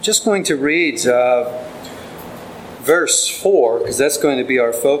Just going to read verse 4, because that's going to be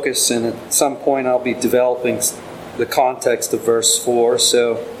our focus, and at some point I'll be developing the context of verse 4.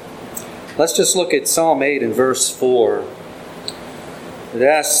 So let's just look at Psalm 8 and verse 4. It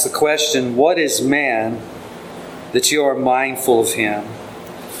asks the question, "What is man that you are mindful of him,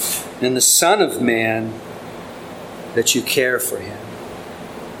 and the Son of Man that you care for him?"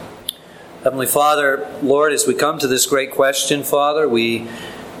 Heavenly Father, Lord, as we come to this great question, Father, we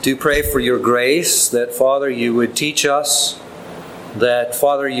do pray for your grace, that, Father, you would teach us, that,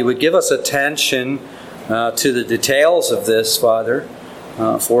 Father, you would give us attention to the details of this, Father,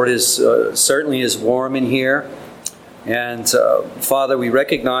 for it is certainly is warm in here. And, Father, we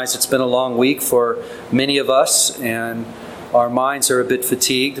recognize it's been a long week for many of us, and our minds are a bit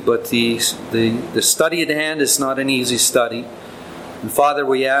fatigued, but the study at hand is not an easy study. And, Father,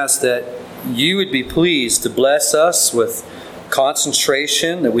 we ask that you would be pleased to bless us with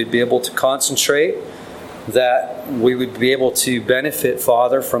concentration, that we'd be able to concentrate, that we would be able to benefit,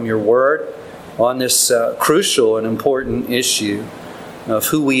 Father, from your word on this crucial and important issue of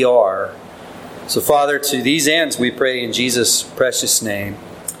who we are. So, Father, to these ends we pray in Jesus' precious name.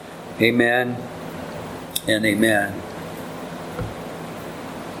 Amen and amen.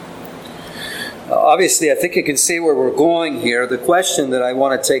 Obviously, I think you can see where we're going here. The question that I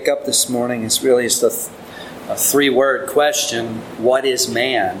want to take up this morning is really just a three-word question: what is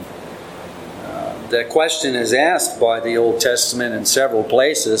man? That question is asked by the Old Testament in several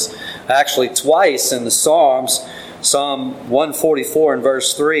places, actually twice in the Psalms. Psalm 144 and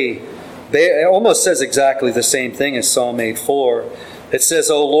verse 3, it almost says exactly the same thing as Psalm 8:4. It says,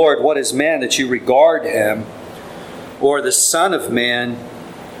 "O Lord, what is man that you regard him, or the Son of Man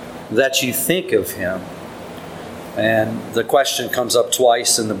that you think of him?" And the question comes up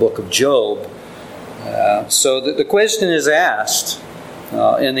twice in the book of Job. So the question is asked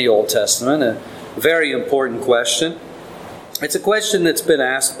in the Old Testament, a very important question. It's a question that's been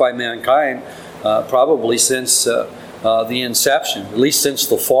asked by mankind probably since the inception, at least since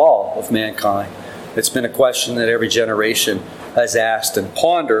the fall of mankind. It's been a question that every generation has asked and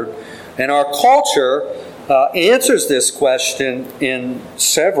pondered. And our culture answers this question in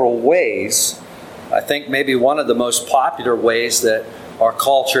several ways. I think maybe one of the most popular ways that our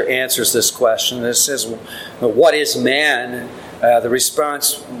culture answers this question. It says, "What is man?" The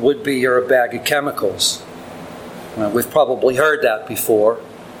response would be, "You're a bag of chemicals." We've probably heard that before.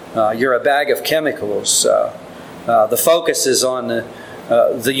 You're a bag of chemicals. The focus is on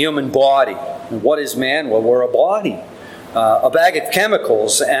the human body. And what is man? Well, we're a body. A bag of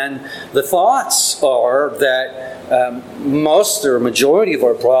chemicals. And the thoughts are that most or majority of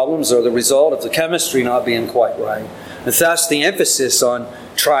our problems are the result of the chemistry not being quite right. And thus the emphasis on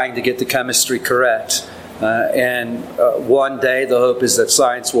trying to get the chemistry correct. And one day the hope is that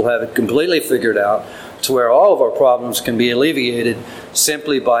science will have it completely figured out to where all of our problems can be alleviated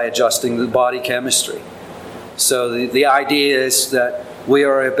simply by adjusting the body chemistry. So the idea is that we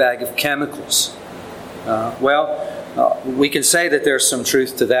are a bag of chemicals. We can say that there's some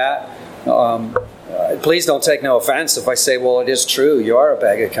truth to that. Please don't take no offense if I say, well, it is true, you are a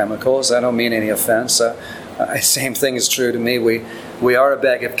bag of chemicals. I don't mean any offense. Same thing is true to me. We are a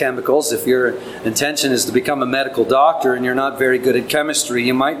bag of chemicals. If your intention is to become a medical doctor and you're not very good at chemistry,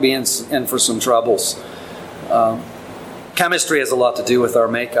 you might be in for some troubles. Chemistry has a lot to do with our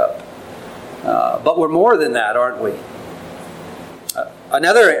makeup. But we're more than that, aren't we?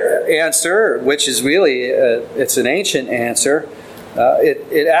 Another answer, which is really, it's an ancient answer,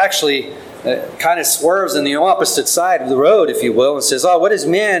 it actually kind of swerves in the opposite side of the road, if you will, and says, "Oh, what is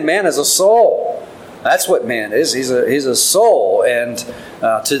man? Man is a soul." That's what man is. He's a soul. And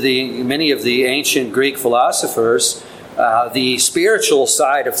to many of the ancient Greek philosophers, the spiritual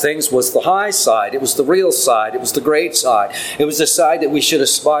side of things was the high side. It was the real side. It was the great side. It was the side that we should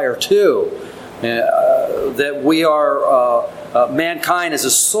aspire to. That we are mankind as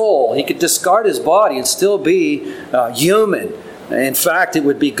a soul. He could discard his body and still be human. In fact, it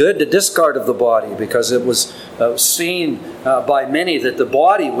would be good to discard of the body because it was seen by many that the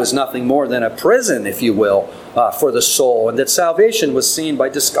body was nothing more than a prison, if you will, for the soul, and that salvation was seen by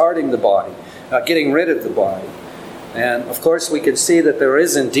discarding the body, getting rid of the body. And of course, we can see that there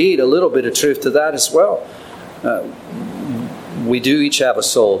is indeed a little bit of truth to that as well. We do each have a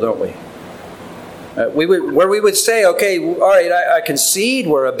soul, don't we? We would say, okay, all right, I concede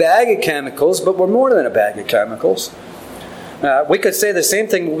we're a bag of chemicals, but we're more than a bag of chemicals. We could say the same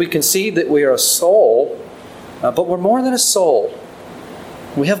thing. We concede that we are a soul, but we're more than a soul.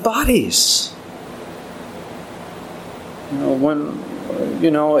 We have bodies.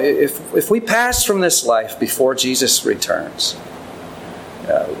 If we pass from this life before Jesus returns,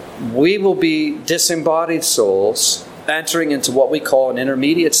 we will be disembodied souls entering into what we call an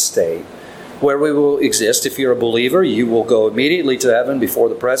intermediate state, where we will exist. If you're a believer, you will go immediately to heaven before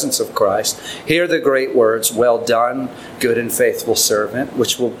the presence of Christ. Hear the great words, "Well done, good and faithful servant,"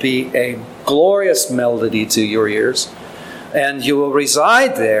 which will be a glorious melody to your ears. And you will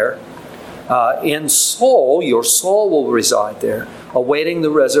reside there in soul. Your soul will reside there, awaiting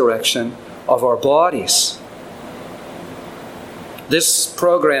the resurrection of our bodies. This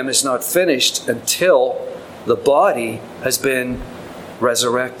program is not finished until the body has been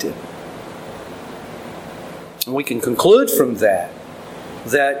resurrected. And we can conclude from that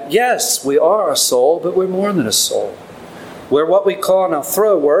yes, we are a soul, but we're more than a soul. We're what we call, and I'll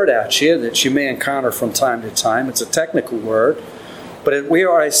throw a word at you that you may encounter from time to time. It's a technical word, but we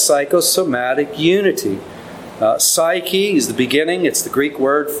are a psychosomatic unity. Psyche is the beginning. It's the Greek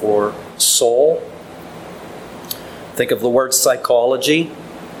word for soul. Think of the word psychology.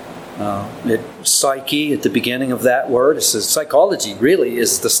 Psyche at the beginning of that word. It says psychology really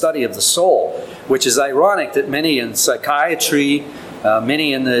is the study of the soul, which is ironic that many in psychiatry,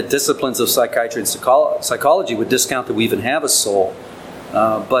 many in the disciplines of psychiatry and psychology would discount that we even have a soul.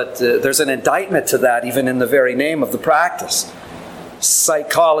 But there's an indictment to that even in the very name of the practice.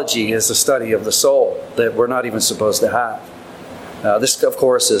 Psychology is the study of the soul that we're not even supposed to have. This, of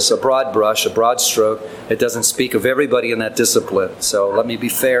course, is a broad brush, a broad stroke. It doesn't speak of everybody in that discipline. So let me be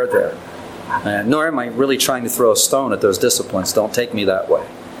fair there. Nor am I really trying to throw a stone at those disciplines. Don't take me that way.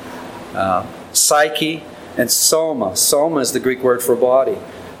 Psyche and soma. Soma is the Greek word for body.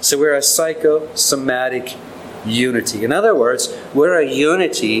 So we're a psychosomatic unity. In other words, we're a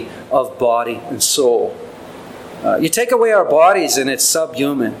unity of body and soul. You take away our bodies and it's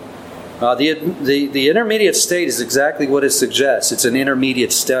subhuman. The intermediate state is exactly what it suggests. It's an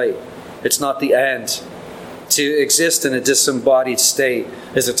intermediate state. It's not the end. To exist in a disembodied state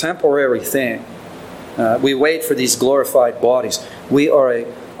is a temporary thing. We wait for these glorified bodies. We are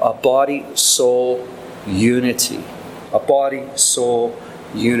a body-soul unity. A body-soul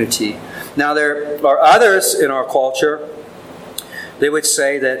unity. Now there are others in our culture. They would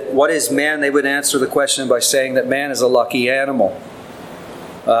say that what is man? They would answer the question by saying that man is a lucky animal.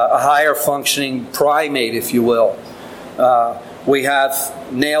 A higher functioning primate, if you will. We have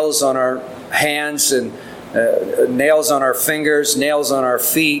nails on our hands and nails on our fingers, nails on our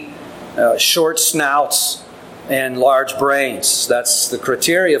feet, short snouts, and large brains. That's the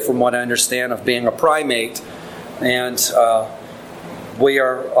criteria, from what I understand, of being a primate. And we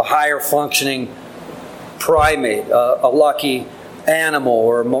are a higher functioning primate, a lucky animal,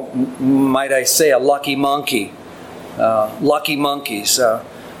 or might I say a lucky monkey. Lucky monkeys.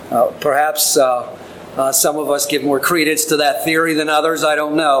 Perhaps some of us give more credence to that theory than others. I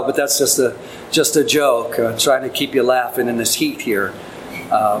don't know, but that's just a joke. Trying to keep you laughing in this heat here.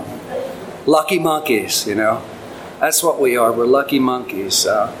 Lucky monkeys, you know. That's what we are. We're lucky monkeys.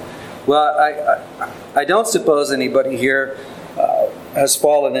 Well, I don't suppose anybody here has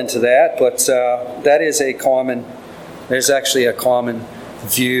fallen into that, but that is there's actually a common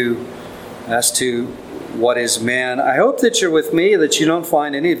view as to what is man. I hope that you're with me, that you don't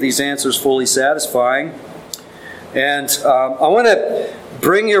find any of these answers fully satisfying. And I want to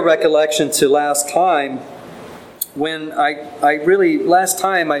bring your recollection to last time, when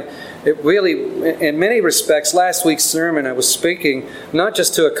in many respects, last week's sermon, I was speaking not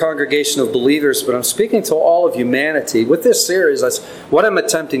just to a congregation of believers, but I'm speaking to all of humanity. With this series, what I'm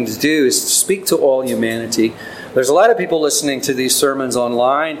attempting to do is to speak to all humanity. There's a lot of people listening to these sermons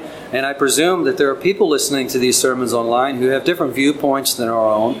online, and I presume that there are people listening to these sermons online who have different viewpoints than our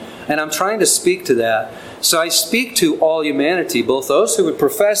own, and I'm trying to speak to that. So I speak to all humanity, both those who would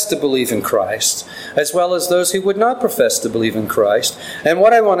profess to believe in Christ, as well as those who would not profess to believe in Christ. And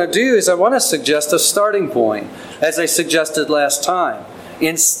what I want to do is I want to suggest a starting point, as I suggested last time.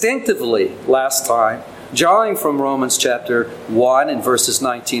 Instinctively, last time, drawing from Romans chapter 1 and verses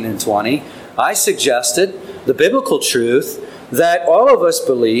 19 and 20, I suggested the biblical truth that all of us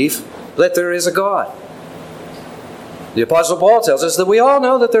believe that there is a God. The Apostle Paul tells us that we all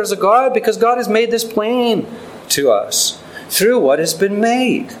know that there's a God because God has made this plain to us through what has been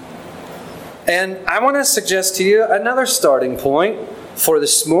made. And I want to suggest to you another starting point for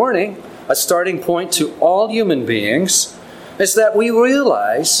this morning, a starting point to all human beings, is that we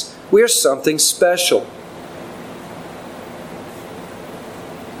realize we are something special.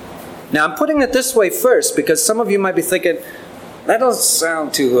 Now, I'm putting it this way first because some of you might be thinking, that doesn't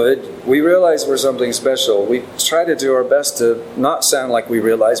sound too good. We realize we're something special. We try to do our best to not sound like we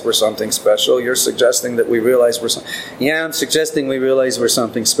realize we're something special. You're suggesting that we realize we're something. Yeah, I'm suggesting we realize we're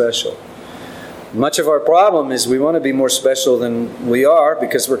something special. Much of our problem is we want to be more special than we are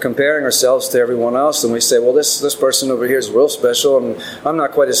because we're comparing ourselves to everyone else, and we say, well, this person over here is real special, and I'm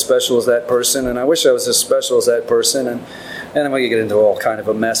not quite as special as that person, and I wish I was as special as that person, and then we get into all kind of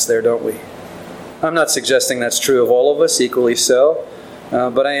a mess there, don't we? I'm not suggesting that's true of all of us, equally so,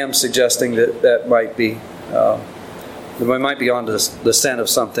 but I am suggesting that might be we might be on the scent of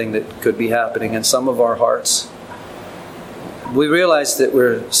something that could be happening in some of our hearts. We realize that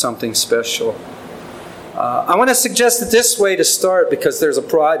we're something special. I want to suggest it this way to start because there's a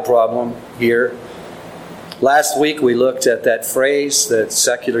pride problem here. Last week we looked at that phrase that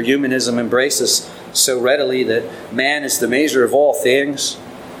secular humanism embraces so readily, that man is the measure of all things.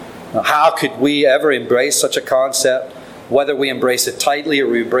 How could we ever embrace such a concept? Whether we embrace it tightly or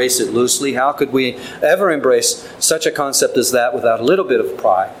we embrace it loosely, how could we ever embrace such a concept as that without a little bit of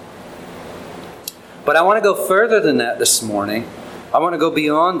pride? But I want to go further than that this morning. I want to go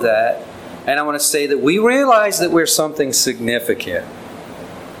beyond that, and I want to say that we realize that we're something significant.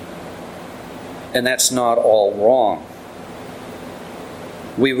 And that's not all wrong.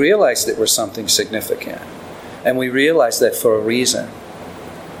 We realize that we're something significant. And we realize that for a reason.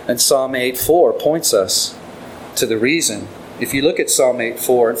 And Psalm 8:4 points us to the reason. If you look at Psalm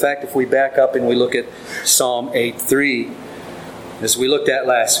 8:4, in fact, if we back up and we look at Psalm 8:3, as we looked at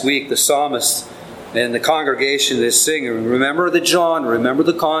last week, the psalmist and the congregation is singing. Remember the genre, remember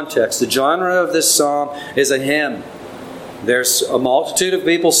the context. The genre of this psalm is a hymn. There's a multitude of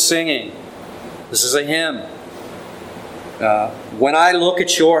people singing. This is a hymn. When I look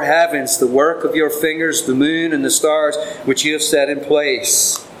at your heavens, the work of your fingers, the moon and the stars, which you have set in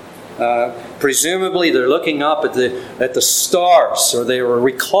place. Presumably they're looking up at the stars, or they were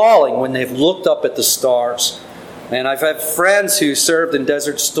recalling when they've looked up at the stars. And I've had friends who served in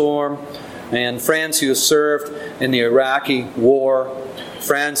Desert Storm, and friends who have served in the Iraqi war,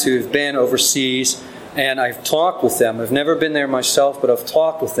 friends who have been overseas, and I've talked with them. I've never been there myself, but I've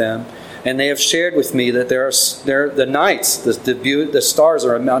talked with them, and they have shared with me that the nights, the stars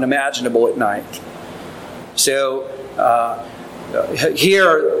are unimaginable at night. So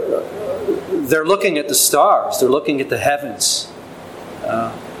here, they're looking at the stars. They're looking at the heavens.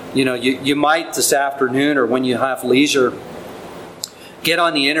 You might this afternoon, or when you have leisure, get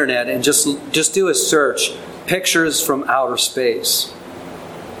on the internet and just do a search, pictures from outer space,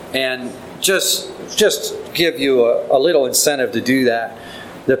 and just give you a little incentive to do that.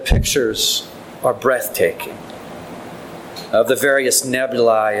 The pictures are breathtaking of the various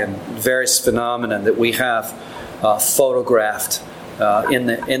nebulae and various phenomena that we have photographed in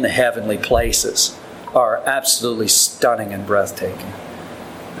the heavenly places are absolutely stunning and breathtaking.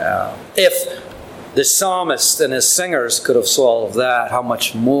 If the psalmist and his singers could have saw all of that, how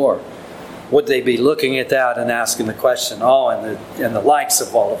much more would they be looking at that and asking the question, and the likes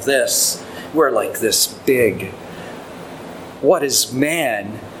of all of this, we're like this big. What is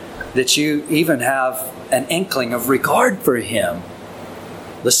man that you even have an inkling of regard for him?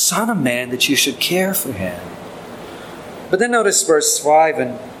 The Son of Man that you should care for him. But then notice verse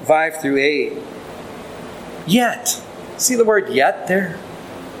 5 through 8. Yet. See the word yet there?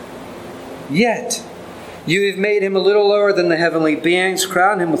 Yet. You have made him a little lower than the heavenly beings,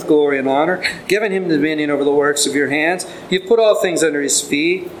 crowned him with glory and honor, given him dominion over the works of your hands. You've put all things under his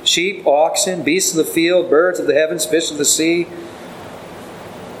feet, sheep, oxen, beasts of the field, birds of the heavens, fish of the sea.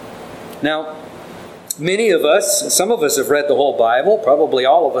 Now, many of us, some of us have read the whole Bible. Probably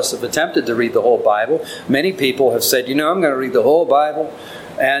all of us have attempted to read the whole Bible. Many people have said, I'm going to read the whole Bible.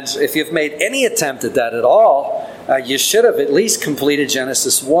 And if you've made any attempt at that at all, you should have at least completed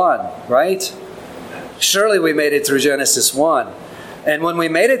Genesis 1, right? Surely we made it through Genesis 1. And when we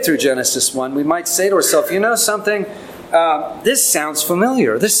made it through Genesis 1, we might say to ourselves, something, this sounds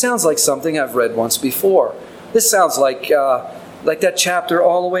familiar. This sounds like something I've read once before. This sounds like that chapter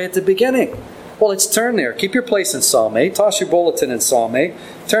all the way at the beginning. Well, let's turn there. Keep your place in Psalm 8. Toss your bulletin in Psalm 8.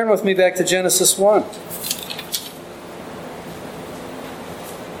 Turn with me back to Genesis 1.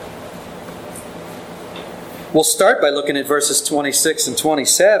 We'll start by looking at verses 26 and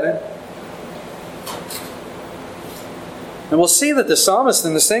 27. And we'll see that the psalmist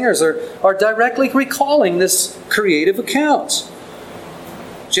and the singers are directly recalling this creative account.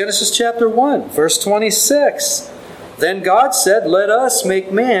 Genesis chapter 1, verse 26. Then God said, let us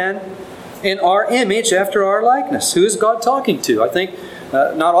make man in our image after our likeness. Who is God talking to? I think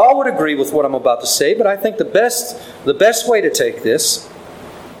not all would agree with what I'm about to say, but I think the best way to take this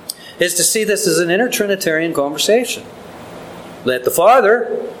is to see this as an inter-Trinitarian conversation. That the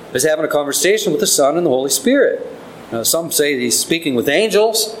Father is having a conversation with the Son and the Holy Spirit. Now, some say he's speaking with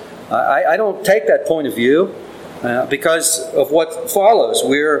angels. I don't take that point of view. because of what follows.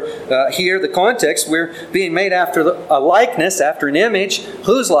 We're here, the context, we're being made after a likeness, after an image.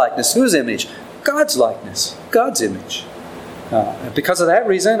 Whose likeness? Whose image? God's likeness, God's image. Because of that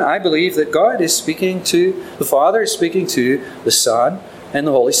reason, I believe that God is speaking to, the Father is speaking to the Son and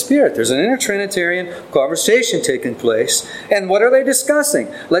the Holy Spirit. There's an intertrinitarian conversation taking place. And what are they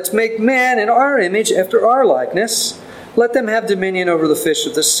discussing? Let's make man in our image after our likeness. Let them have dominion over the fish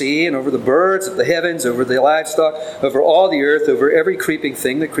of the sea and over the birds of the heavens, over the livestock, over all the earth, over every creeping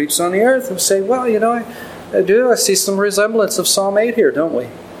thing that creeps on the earth. And say, well, I see some resemblance of Psalm 8 here, don't we?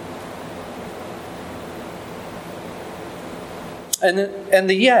 And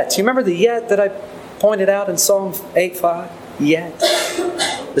the yet. You remember the yet that I pointed out in Psalm 8:5? Yet.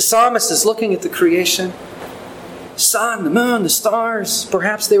 The psalmist is looking at the creation. Sun, the moon, the stars.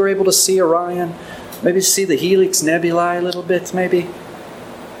 Perhaps they were able to see Orion. Maybe see the Helix Nebulae a little bit, maybe.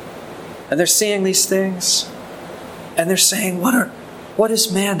 And they're seeing these things. And they're saying, what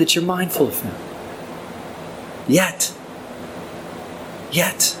is man that you're mindful of him? Yet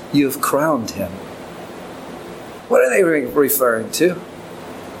you have crowned him. What are they referring to?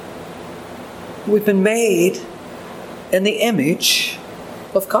 We've been made in the image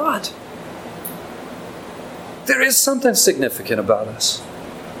of God. There is something significant about us.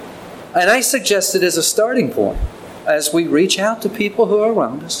 And I suggest it as a starting point as we reach out to people who are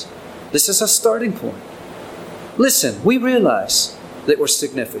around us. This is a starting point. Listen, we realize that we're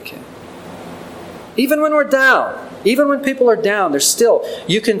significant. Even when we're down, even when people are down, there's still,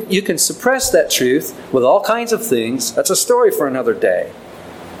 you can suppress that truth with all kinds of things. That's a story for another day.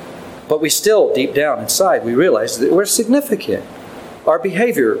 But we still, deep down inside, we realize that we're significant. Our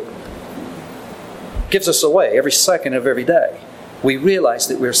behavior gives us away every second of every day. We realize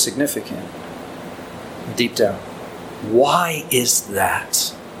that we're significant deep down. Why is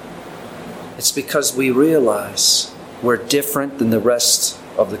that? It's because we realize we're different than the rest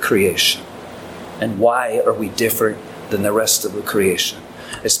of the creation. And why are we different than the rest of the creation?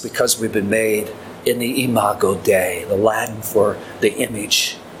 It's because we've been made in the imago Dei, the Latin for the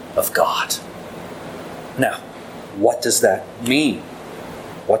image of God. Now, what does that mean?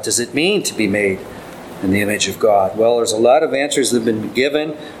 What does it mean to be made in the image of God? Well, there's a lot of answers that have been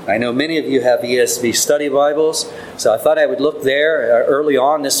given. I know many of you have ESV study Bibles, so I thought I would look there early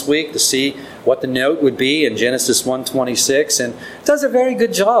on this week to see what the note would be in Genesis 1:26, and it does a very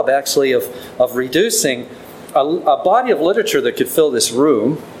good job, actually, of reducing a body of literature that could fill this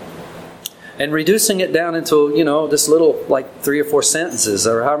room and reducing it down into, this little, 3 or 4 sentences,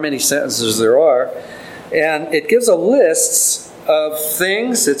 or how many sentences there are. And it gives a list of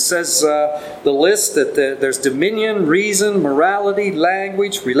things. It says the list that there's dominion, reason, morality,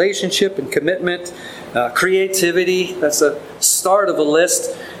 language, relationship and commitment, creativity. That's a start of a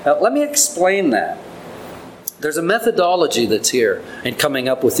list. Let me explain that. There's a methodology that's here in coming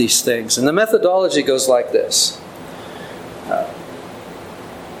up with these things. And the methodology goes like this.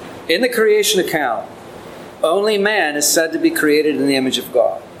 In the creation account, only man is said to be created in the image of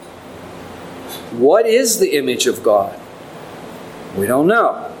God. What is the image of God? We don't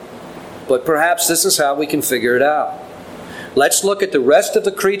know. But perhaps this is how we can figure it out. Let's look at the rest of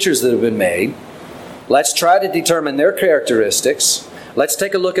the creatures that have been made. Let's try to determine their characteristics. Let's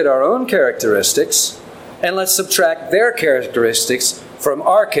take a look at our own characteristics. And let's subtract their characteristics from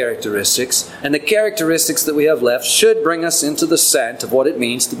our characteristics. And the characteristics that we have left should bring us into the scent of what it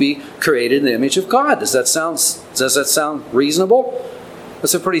means to be created in the image of God. Does that sound reasonable?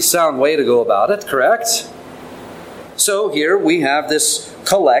 That's a pretty sound way to go about it, correct? So here we have this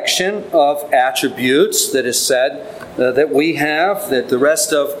collection of attributes that is said that we have, that the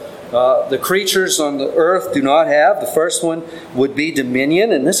rest of the creatures on the earth do not have. The first one would be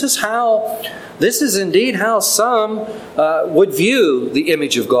dominion, and this is indeed how some would view the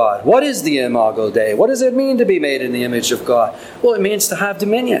image of God. What is the imago Dei? What does it mean to be made in the image of God? Well, it means to have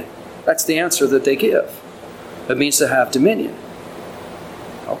dominion. That's the answer that they give. It means to have dominion.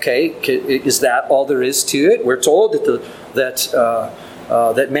 Okay, is that all there is to it? We're told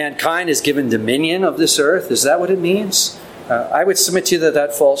that mankind is given dominion of this earth. Is that what it means? I would submit to you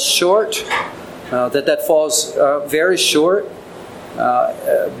that falls short. That falls very short.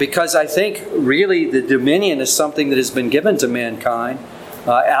 Because I think really the dominion is something that has been given to mankind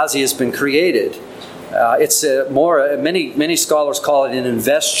as he has been created. It's many scholars call it an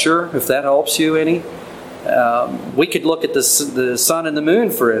investiture, if that helps you any. We could look at the sun and the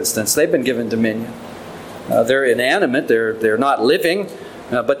moon, for instance. They've been given dominion. They're inanimate. They're not living,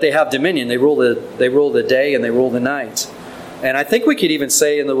 but they have dominion. They rule the day and they rule the night. And I think we could even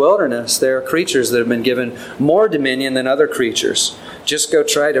say in the wilderness there are creatures that have been given more dominion than other creatures. Just go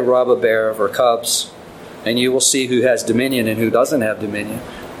try to rob a bear of her cubs. and you will see who has dominion and who doesn't have dominion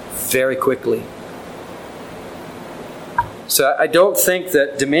very quickly. So I don't think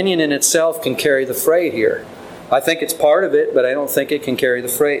that dominion in itself can carry the freight here. I think it's part of it, but I don't think it can carry the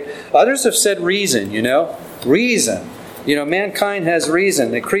freight. Others have said reason, Reason. Mankind has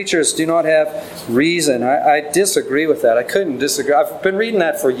reason. The creatures do not have reason. I disagree with that. I couldn't disagree. I've been reading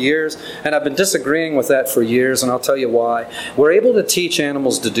that for years, and I've been disagreeing with that for years, and I'll tell you why. We're able to teach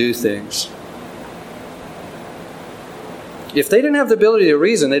animals to do things. If they didn't have the ability to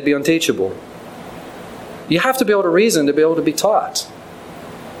reason, they'd be unteachable. You have to be able to reason to be able to be taught.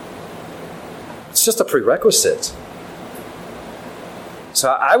 It's just a prerequisite. So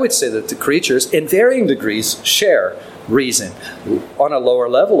I would say that the creatures, in varying degrees, share reason. On a lower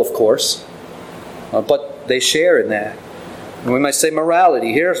level, of course. But they share in that. And we might say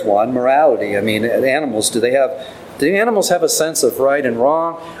morality. Here's one, morality. Animals, do animals have a sense of right and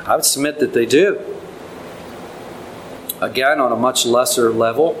wrong? I would submit that they do. Again, on a much lesser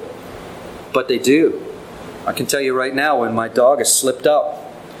level. But they do. I can tell you right now, when my dog has slipped up,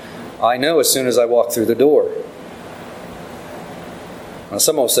 I know as soon as I walk through the door. Now,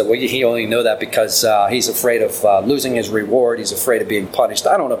 someone said, well, you only know that because he's afraid of losing his reward. He's afraid of being punished.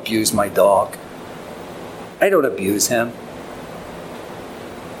 I don't abuse my dog. I don't abuse him.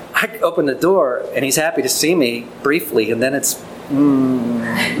 I open the door, and he's happy to see me briefly, and then it's,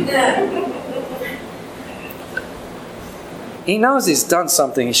 He knows he's done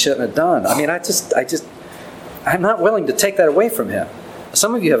something he shouldn't have done. I'm not willing to take that away from him.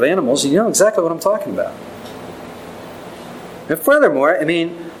 Some of you have animals, and you know exactly what I'm talking about. And furthermore,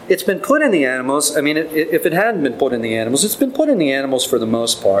 it's been put in the animals. If it hadn't been put in the animals, it's been put in the animals for the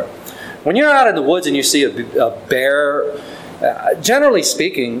most part. When you're out in the woods and you see a bear, generally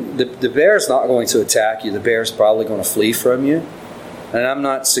speaking, the bear's not going to attack you. The bear's probably going to flee from you. And I'm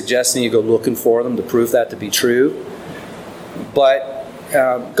not suggesting you go looking for them to prove that to be true. But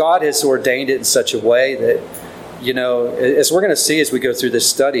God has ordained it in such a way that, as we're going to see as we go through this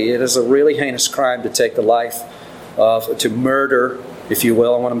study, it is a really heinous crime to take the life of, to murder, if you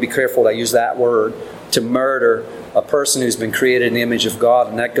will. I want to be careful that I use that word, to murder a person who's been created in the image of God,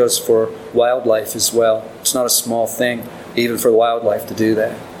 and that goes for wildlife as well. It's not a small thing, even for wildlife, to do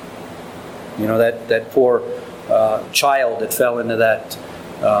that. That poor child that fell into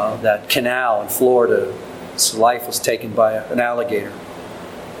that canal in Florida, his life was taken by an alligator.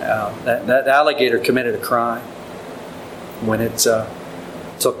 That alligator committed a crime when it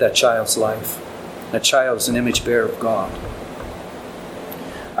took that child's life. That child is an image bearer of God.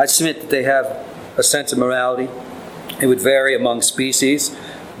 I submit that they have a sense of morality. It would vary among species,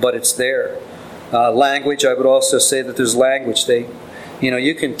 but it's there. Language, I would also say that there's language.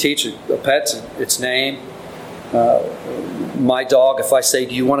 You can teach a pet its name. My dog, if I say,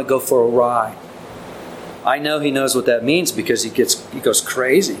 do you want to go for a ride? I know he knows what that means because he goes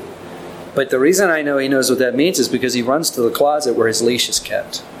crazy. But the reason I know he knows what that means is because he runs to the closet where his leash is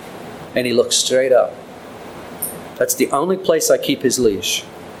kept. And he looks straight up. That's the only place I keep his leash.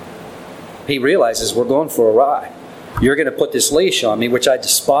 He realizes we're going for a ride. You're going to put this leash on me, which I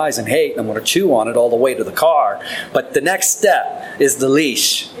despise and hate, and I'm going to chew on it all the way to the car. But the next step is the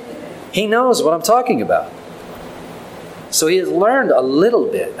leash. He knows what I'm talking about. So he has learned a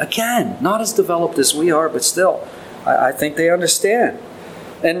little bit. Again, not as developed as we are, but still, I think they understand.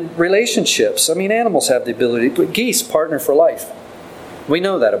 And relationships. Animals have the ability. But geese partner for life. We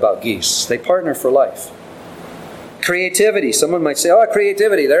know that about geese. They partner for life. Creativity. Someone might say,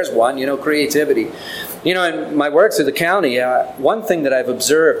 creativity. There's one, creativity. In my work through the county, one thing that I've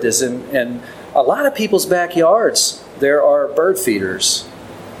observed is in a lot of people's backyards, there are bird feeders.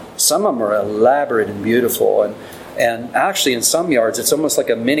 Some of them are elaborate and beautiful. And actually, in some yards, it's almost like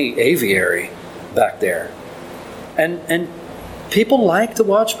a mini aviary back there. And people like to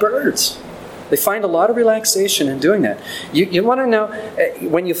watch birds. They find a lot of relaxation in doing that. You want to know,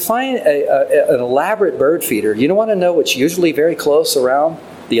 when you find an elaborate bird feeder, you don't want to know what's usually very close around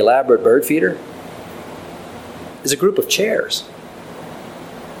the elaborate bird feeder? Is a group of chairs.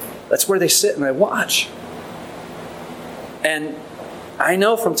 That's where they sit and they watch. And I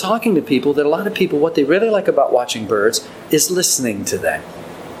know from talking to people that a lot of people, what they really like about watching birds is listening to them.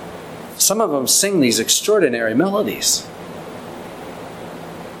 Some of them sing these extraordinary melodies.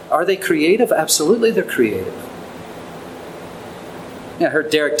 Are they creative? Absolutely, they're creative. I heard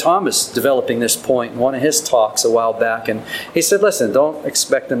Derek Thomas developing this point in one of his talks a while back, and he said, listen, don't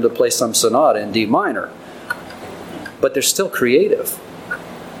expect them to play some sonata in D minor. But they're still creative.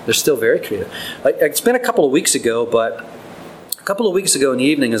 They're still very creative. It's been a couple of weeks ago, but A couple of weeks ago in the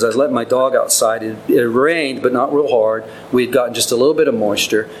evening, as I was letting my dog outside, it rained, but not real hard. We had gotten just a little bit of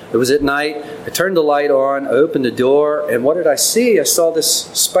moisture. It was at night. I turned the light on, I opened the door, and what did I see? I saw this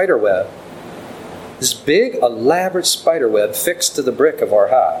spider web. This big, elaborate spider web fixed to the brick of our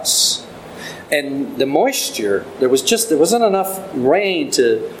house. And the moisture, there wasn't enough rain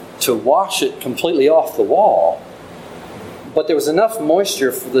to wash it completely off the wall. But there was enough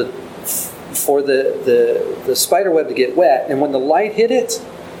moisture for the spider web to get wet, and when the light hit it,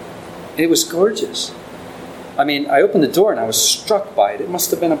 it was gorgeous. I mean, I opened the door and I was struck by it. It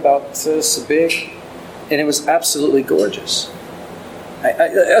must have been about this big, and it was absolutely gorgeous.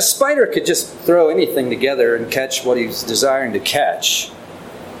 A spider could just throw anything together and catch what he's desiring to catch.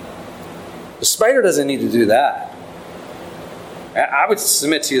 The spider doesn't need to do that. I would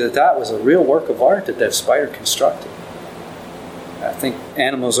submit to you that was a real work of art that spider constructed. I think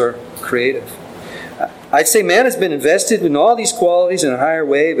animals are creative. I'd say man has been invested in all these qualities in a higher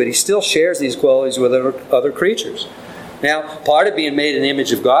way, but he still shares these qualities with other creatures. Now, part of being made in the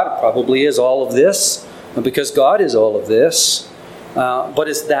image of God probably is all of this, because God is all of this. But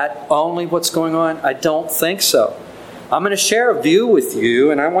is that only what's going on? I don't think so. I'm going to share a view with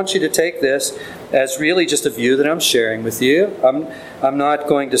you, and I want you to take this as really just a view that I'm sharing with you. I'm not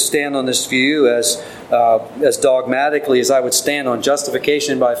going to stand on this view as dogmatically as I would stand on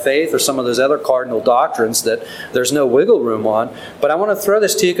justification by faith or some of those other cardinal doctrines that there's no wiggle room on. But I want to throw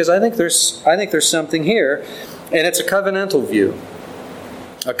this to you because I think there's something here, and it's a covenantal view.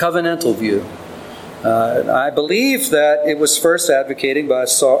 A covenantal view. I believe that it was first advocated by a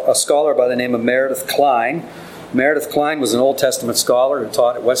scholar by the name of Meredith Kline. Meredith Kline was an Old Testament scholar who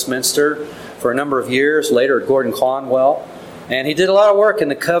taught at Westminster for a number of years, later at Gordon Conwell. And he did a lot of work in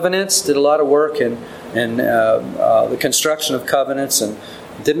the covenants, did a lot of work in the construction of covenants, and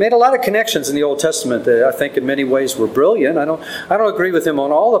made a lot of connections in the Old Testament that I think in many ways were brilliant. I don't agree with him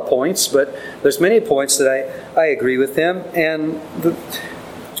on all the points, but there's many points that I agree with him. And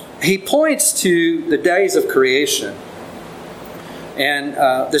he points to the days of creation. And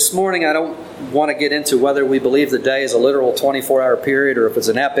this morning I don't want to get into whether we believe the day is a literal 24-hour period or if it's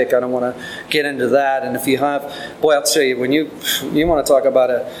an epic. I don't want to get into that. And if you have, I'll tell you, when you want to talk about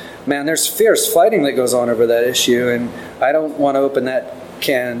there's fierce fighting that goes on over that issue, and I don't want to open that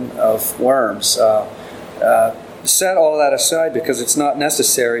can of worms. Set all that aside because it's not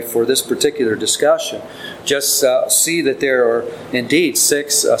necessary for this particular discussion. Just see that there are indeed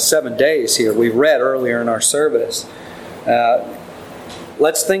 7 days here. We read earlier in our service.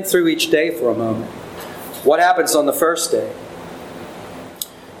 Let's think through each day for a moment. What happens on the first day?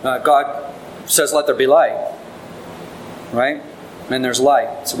 God says, let there be light. Right? And there's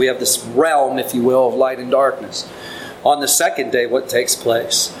light. So we have this realm, if you will, of light and darkness. On the second day, what takes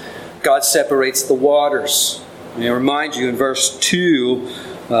place? God separates the waters. I remind you in verse 2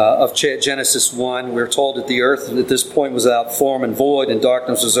 of Genesis 1, we're told that the earth at this point was without form and void, and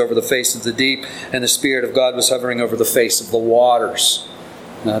darkness was over the face of the deep, and the Spirit of God was hovering over the face of the waters.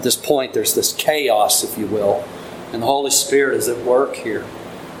 Now, at this point, there's this chaos, if you will, and the Holy Spirit is at work here.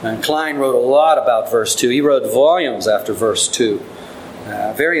 And Kline wrote a lot about verse 2. He wrote volumes after verse 2.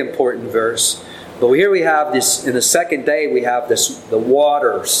 Very important verse. But here we have this, in the second day, we have the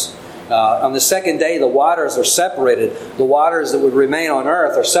waters. On the second day, the waters are separated. The waters that would remain on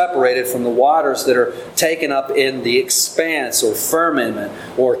earth are separated from the waters that are taken up in the expanse or firmament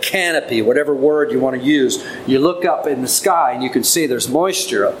or canopy, whatever word you want to use. You look up in the sky and you can see there's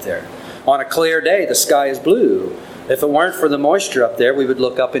moisture up there. On a clear day, the sky is blue. If it weren't for the moisture up there, we would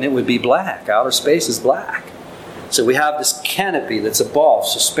look up and it would be black. Outer space is black. So we have this canopy that's above,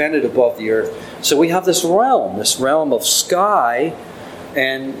 suspended above the earth. So we have this realm of sky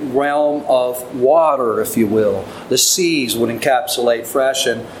and realm of water, if you will. The seas would encapsulate fresh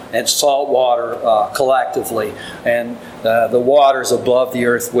and salt water collectively, and the waters above the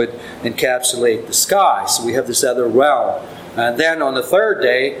earth would encapsulate the sky. So we have this other realm. And then on the third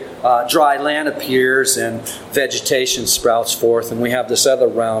day, dry land appears and vegetation sprouts forth, and we have this other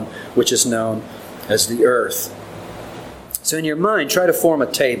realm which is known as the earth. So in your mind, try to form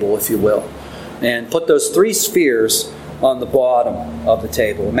a table, if you will, and put those three spheres on the bottom of the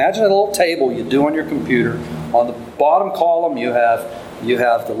table. Imagine a little table you do on your computer. On the bottom column, you have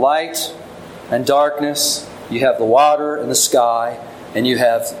the light and darkness, you have the water and the sky, and you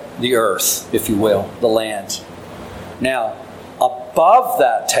have the earth, if you will, the land. Now, above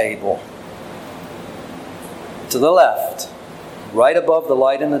that table, to the left, right above the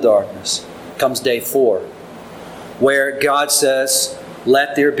light and the darkness, comes day 4, where God says,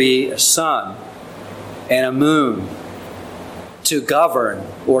 let there be a sun and a moon to govern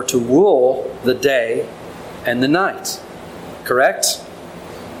or to rule the day and the night. correct?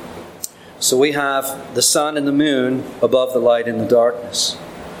 So we have the sun and the moon above the light and the darkness.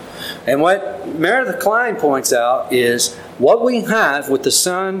 And what Meredith Kline points out is what we have with the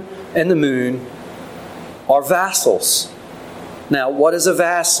sun and the moon are vassals. Now, what is a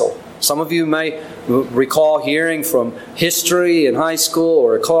vassal? Some of you may recall hearing from history in high school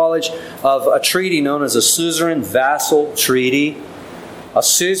or college of a treaty known as a suzerain vassal treaty. A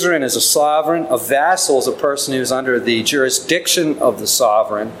suzerain is a sovereign. A vassal is a person who's under the jurisdiction of the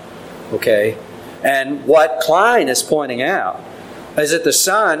sovereign. Okay? And what Kline is pointing out is that the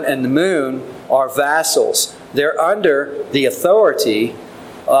sun and the moon are vassals. They're under the authority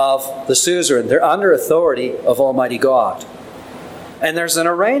of the suzerain. They're under authority of Almighty God. And there's an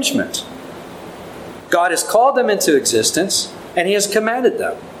arrangement. God has called them into existence, and He has commanded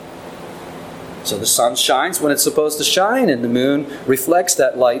them. So the sun shines when it's supposed to shine, and the moon reflects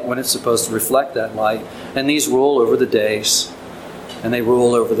that light when it's supposed to reflect that light. And these rule over the days, and they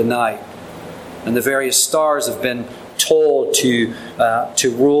rule over the night. And the various stars have been told to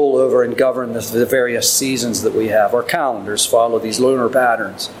rule over and govern the various seasons that we have. Our calendars follow these lunar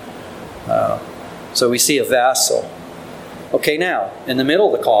patterns. So we see a vassal. Okay, now, in the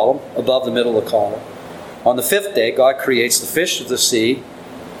middle of the column, above the middle of the column, on the fifth day, God creates the fish of the sea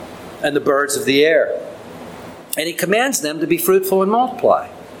and the birds of the air. And He commands them to be fruitful and multiply.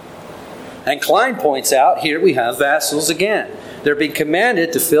 And Kline points out, here we have vassals again. They're being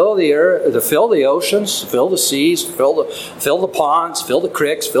commanded to fill the earth, to fill the oceans, fill the seas, fill the ponds, fill the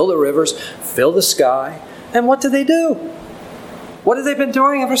creeks, fill the rivers, fill the sky. And what do? What have they been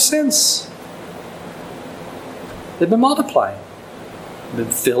doing ever since? They've been multiplying. They've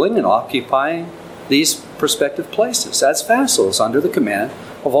been filling and occupying these prospective places as vassals under the command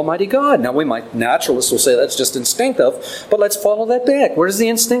of Almighty God. Now, naturalists will say that's just instinctive, but let's follow that back. Where does the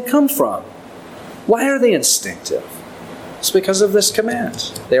instinct come from? Why are they instinctive? It's because of this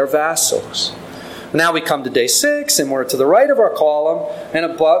command. They are vassals. Now we come to day 6, and we're to the right of our column, and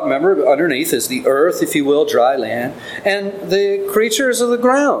above, remember, underneath is the earth, if you will, dry land, and the creatures of the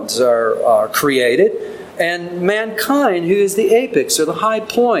grounds are created, and mankind, who is the apex or the high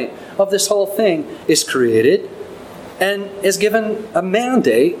point of this whole thing, is created and is given a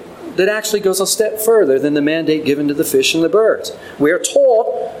mandate that actually goes a step further than the mandate given to the fish and the birds. We are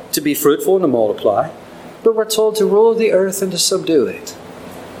told to be fruitful and to multiply, but we're told to rule the earth and to subdue it.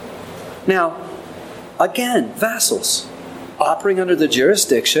 Now, again, vassals, operating under the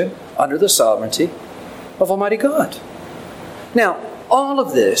jurisdiction, under the sovereignty of Almighty God. Now, all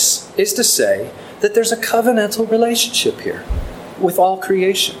of this is to say that there's a covenantal relationship here with all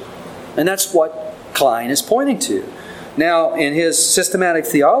creation. And that's what Kline is pointing to. Now, in his systematic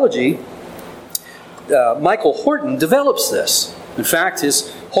theology, Michael Horton develops this. In fact,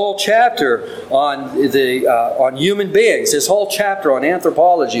 his whole chapter on human beings, his whole chapter on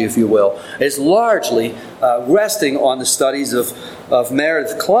anthropology, if you will, is largely resting on the studies of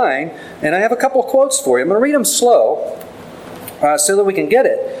Meredith Kline. And I have a couple of quotes for you. I'm going to read them slow so that we can get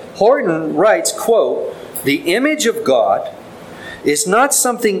it. Horton writes, quote, "The image of God is not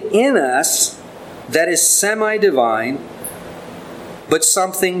something in us that is semi-divine, but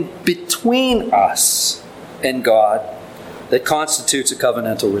something between us and God that constitutes a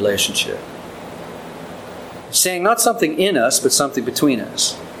covenantal relationship." Saying not something in us, but something between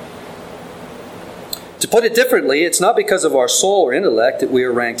us. To put it differently, it's not because of our soul or intellect that we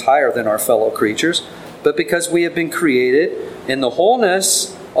are ranked higher than our fellow creatures, but because we have been created in the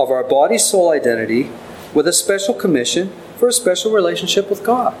wholeness of our body-soul identity with a special commission for a special relationship with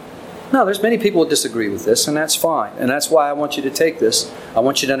God. Now, there's many people who disagree with this, and that's fine. And that's why I want you to take this. I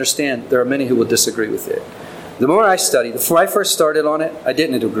want you to understand there are many who will disagree with it. The more I study, before I first started on it, I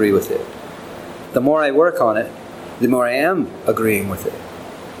didn't agree with it. The more I work on it, the more I am agreeing with it.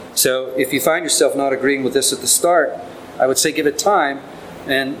 So if you find yourself not agreeing with this at the start, I would say give it time,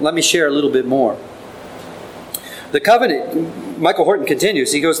 and let me share a little bit more. The covenant, Michael Horton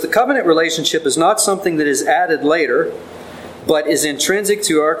continues, he goes, "The covenant relationship is not something that is added later, but is intrinsic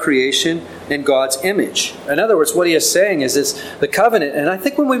to our creation in God's image." In other words, what he is saying is it's the covenant, and I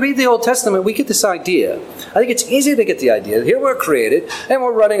think when we read the Old Testament, we get this idea. I think it's easy to get the idea. Here we're created, and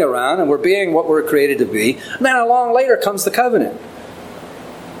we're running around, and we're being what we're created to be, and then along later comes the covenant.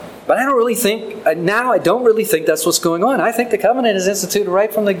 But I don't really think that's what's going on. I think the covenant is instituted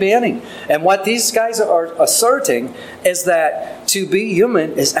right from the beginning. And what these guys are asserting is that to be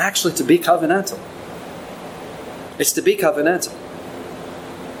human is actually to be covenantal. It's to be covenantal.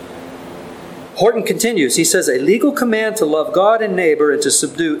 Horton continues. He says, "A legal command to love God and neighbor and to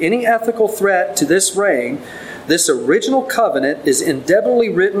subdue any ethical threat to this reign, this original covenant is indelibly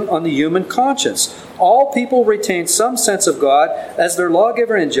written on the human conscience. all people retain some sense of God as their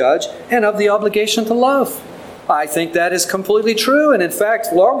lawgiver and judge, and of the obligation to love. I think that is completely true. And in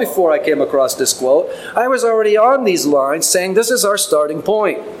fact, long before I came across this quote, I was already on these lines saying this is our starting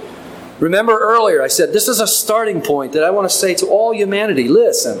point. Remember earlier I said this is a starting point that I want to say to all humanity.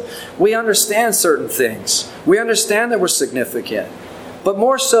 Listen, we understand certain things. We understand that we're significant. But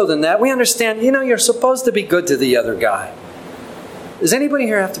more so than that, we understand, you're supposed to be good to the other guy. Does anybody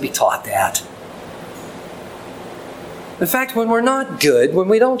here have to be taught that? In fact, when we're not good, when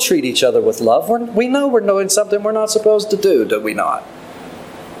we don't treat each other with love, we know we're doing something we're not supposed to do we not?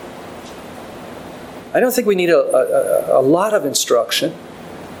 I don't think we need a lot of instruction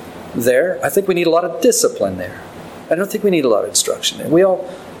there. I think we need a lot of discipline there. I don't think we need a lot of instruction there. We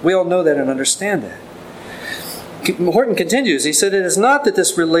all know that and understand that. Horton continues, he said, it is not that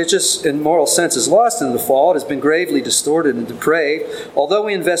this religious and moral sense is lost in the fall. It has been gravely distorted and depraved. Although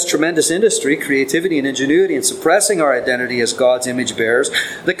we invest tremendous industry, creativity, and ingenuity in suppressing our identity as God's image bearers,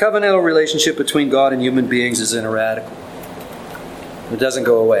 the covenantal relationship between God and human beings is ineradicable. It doesn't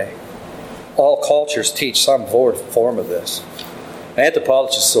go away. All cultures teach some form of this.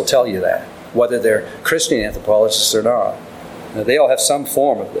 Anthropologists will tell you that, whether they're Christian anthropologists or not. They all have some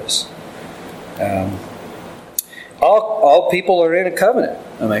form of this. All people are in a covenant.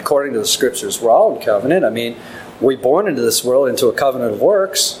 According to the Scriptures, we're all in covenant. We're born into this world into a covenant of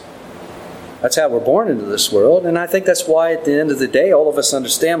works. That's how we're born into this world. And I think that's why at the end of the day, all of us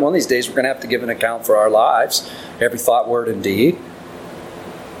understand one of these days we're going to have to give an account for our lives. Every thought, word, and deed.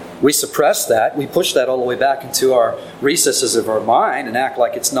 We suppress that. We push that all the way back into our recesses of our mind and act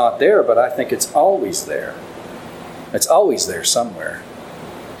like it's not there. But I think it's always there. It's always there somewhere,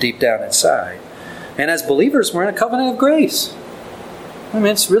 deep down inside. And as believers, we're in a covenant of grace.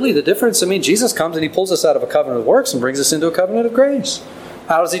 It's really the difference. Jesus comes and He pulls us out of a covenant of works and brings us into a covenant of grace.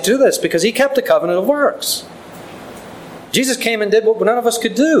 How does He do this? Because He kept the covenant of works. Jesus came and did what none of us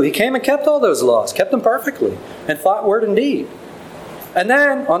could do. He came and kept all those laws, kept them perfectly, in thought, word, and deed. And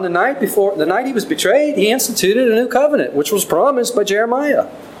then, on the night He was betrayed, He instituted a new covenant, which was promised by Jeremiah.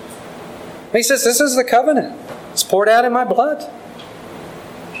 He says, this is the covenant. It's poured out in my blood.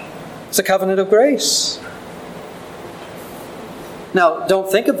 It's a covenant of grace. Now, don't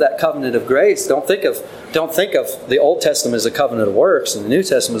think of that covenant of grace. Don't think of the Old Testament as a covenant of works and the New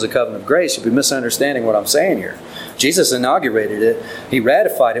Testament as a covenant of grace. You'd be misunderstanding what I'm saying here. Jesus inaugurated it. He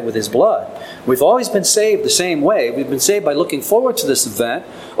ratified it with His blood. We've always been saved the same way. We've been saved by looking forward to this event,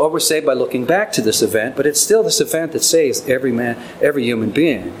 or we're saved by looking back to this event. But it's still this event that saves every man, every human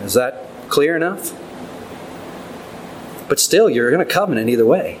being. Is that clear enough? But still, you're in a covenant either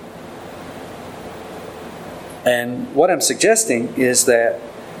way. And what I'm suggesting is that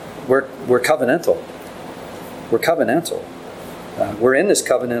we're covenantal. We're covenantal. We're in this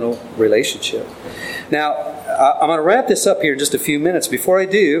covenantal relationship. Now, I'm going to wrap this up here in just a few minutes. Before I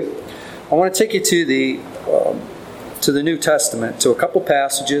do, I want to take you to the New Testament, to a couple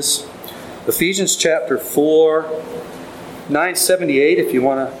passages. Ephesians chapter 4, 978, if you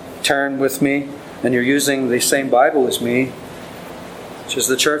want to turn with me, and you're using the same Bible as me, which is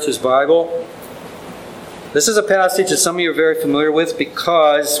the church's Bible. This is a passage that some of you are very familiar with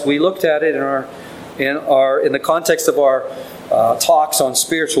because we looked at it in the context of our talks on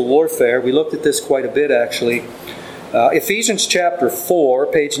spiritual warfare. We looked at this quite a bit, actually. Ephesians chapter 4,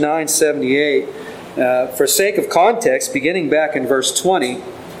 page 978. For sake of context, beginning back in verse 20,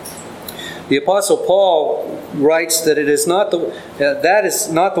 the Apostle Paul writes that that is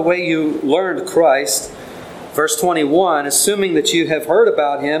not the way you learned Christ. Verse 21, assuming that you have heard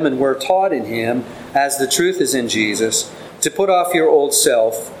about Him and were taught in Him, as the truth is in Jesus, to put off your old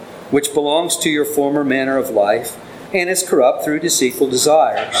self, which belongs to your former manner of life, and is corrupt through deceitful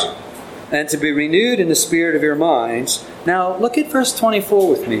desires, and to be renewed in the spirit of your minds. Now, look at verse 24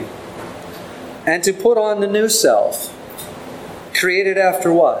 with me. And to put on the new self, created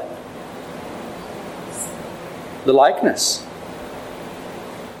after what? The likeness.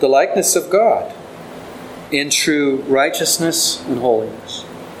 The likeness of God, in true righteousness and holiness.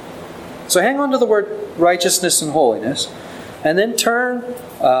 So hang on to the word righteousness and holiness, and then turn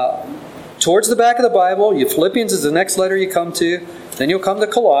towards the back of the Bible. Philippians is the next letter you come to. Then you'll come to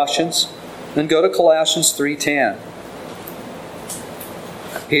Colossians, then go to Colossians 3:10.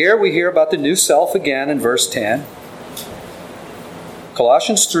 Here we hear about the new self again in verse 10.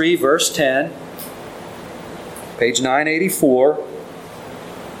 Colossians 3, verse 10, page 984.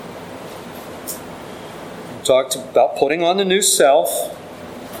 Talked about putting on the new self,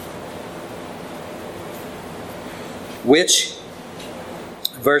 which,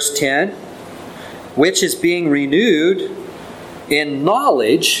 verse 10, which is being renewed in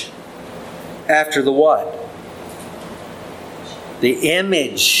knowledge after the what? The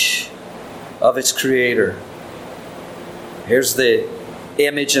image of its creator. Here's the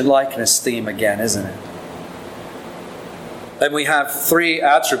image and likeness theme again, isn't it? And we have three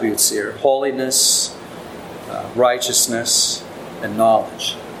attributes here: holiness, righteousness, and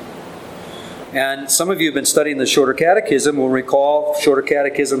knowledge. And some of you have been studying the Shorter Catechism will recall Shorter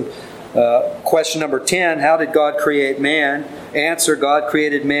Catechism question number 10, how did God create man? Answer, God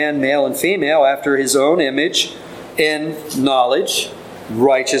created man, male and female, after His own image, in knowledge,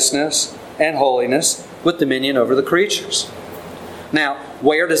 righteousness, and holiness, with dominion over the creatures. Now,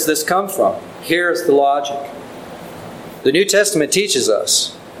 where does this come from? Here's the logic. The New Testament teaches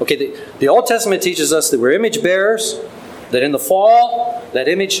us, the Old Testament teaches us that we're image bearers, that in the fall, that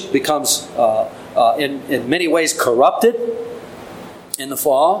image becomes in many ways corrupted in the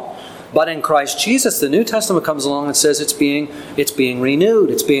fall. But in Christ Jesus, the New Testament comes along and says it's being renewed,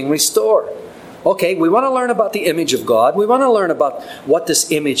 it's being restored. Okay, we want to learn about the image of God. We want to learn about what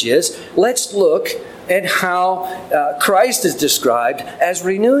this image is. Let's look at how Christ is described as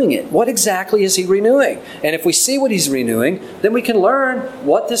renewing it. What exactly is He renewing? And if we see what He's renewing, then we can learn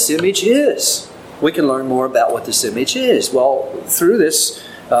what this image is. We can learn more about what this image is. Well, through this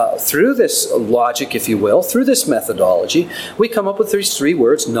logic, if you will, through this methodology, we come up with these three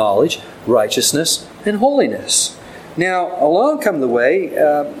words: knowledge, righteousness, and holiness. Now, along come the way,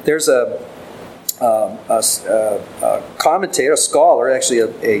 there's a commentator, a scholar, actually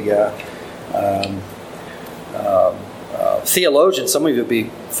a theologian, some of you will be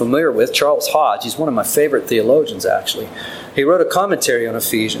familiar with, Charles Hodge. He's one of my favorite theologians, actually. He wrote a commentary on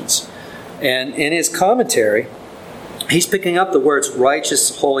Ephesians. And in his commentary, he's picking up the words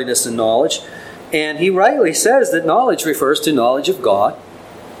righteous, holiness, and knowledge. And he rightly says that knowledge refers to knowledge of God.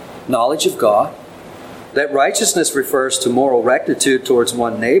 Knowledge of God. That righteousness refers to moral rectitude towards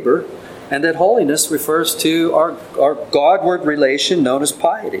one neighbor. And that holiness refers to our Godward relation known as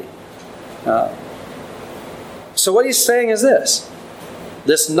piety. So what he's saying is this.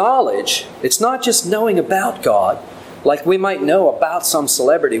 This knowledge, it's not just knowing about God, like we might know about some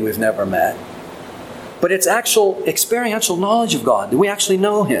celebrity we've never met. But it's actual experiential knowledge of God. We actually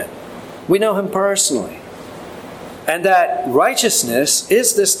know Him. We know Him personally. And that righteousness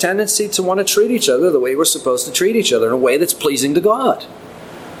is this tendency to want to treat each other the way we're supposed to treat each other, in a way that's pleasing to God.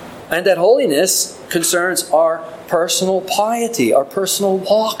 And that holiness concerns our personal piety, our personal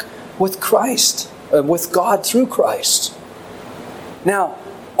walk with Christ, and with God through Christ. Now,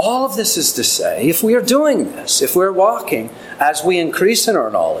 all of this is to say, if we are doing this, if we're walking as we increase in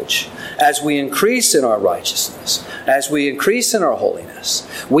our knowledge, as we increase in our righteousness, as we increase in our holiness,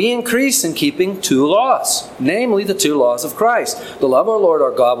 we increase in keeping two laws, namely the two laws of Christ: to love our Lord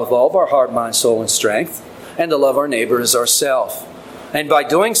our God with all of our heart, mind, soul, and strength, and to love our neighbor as ourselves. And by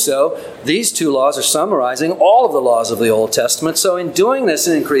doing so, these two laws are summarizing all of the laws of the Old Testament. So in doing this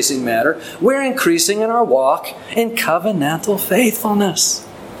in increasing manner, we're increasing in our walk in covenantal faithfulness.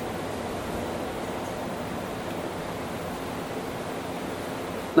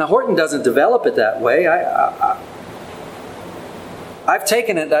 Now, Horton doesn't develop it that way. I've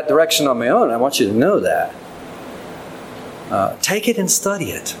taken it that direction on my own. I want you to know that. Take it and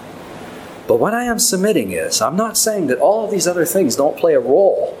study it. But what I am submitting is, I'm not saying that all of these other things don't play a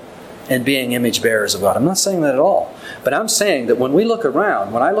role in being image bearers of God. I'm not saying that at all. But I'm saying that when we look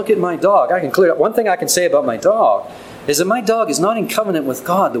around, when I look at my dog, I can clear up. One thing I can say about my dog is that my dog is not in covenant with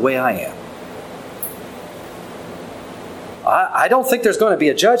God the way I am. I don't think there's going to be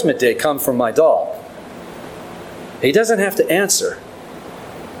a judgment day come from my dog. He doesn't have to answer.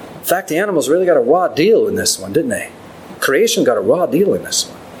 In fact, the animals really got a raw deal in this one, didn't they? Creation got a raw deal in this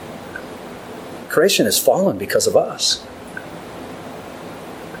one. Creation has fallen because of us.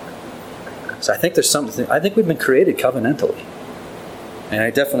 So I think there's something. I think we've been created covenantally. And I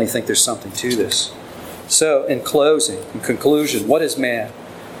definitely think there's something to this. So, in closing, in conclusion, what is man?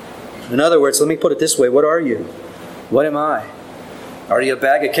 In other words, let me put it this way. What are you? What am I? Are you a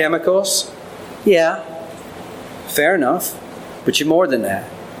bag of chemicals? Yeah. Fair enough. But you're more than that.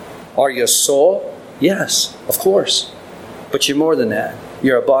 Are you a soul? Yes, of course. But you're more than that.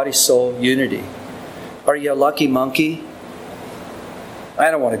 You're a body-soul unity. Are you a lucky monkey?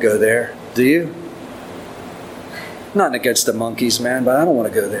 I don't want to go there. Do you? Not against the monkeys, man, but I don't want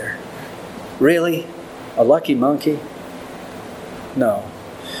to go there. Really? A lucky monkey? No.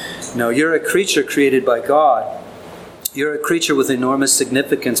 No, you're a creature created by God. You're a creature with enormous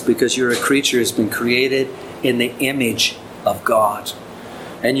significance because you're a creature who's been created in the image of God.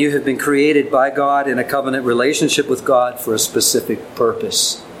 And you have been created by God in a covenant relationship with God for a specific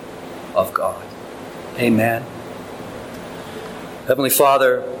purpose of God. Amen. Heavenly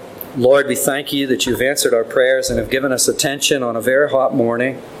Father, Lord, we thank you that you've answered our prayers and have given us attention on a very hot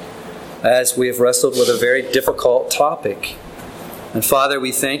morning as we have wrestled with a very difficult topic. And Father,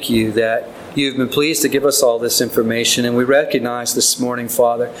 we thank you that you've been pleased to give us all this information, and we recognize this morning,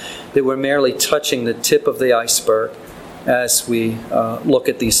 Father, that we're merely touching the tip of the iceberg as we look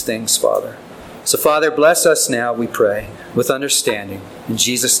at these things, Father. So, Father, bless us now, we pray, with understanding. In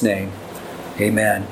Jesus' name, amen.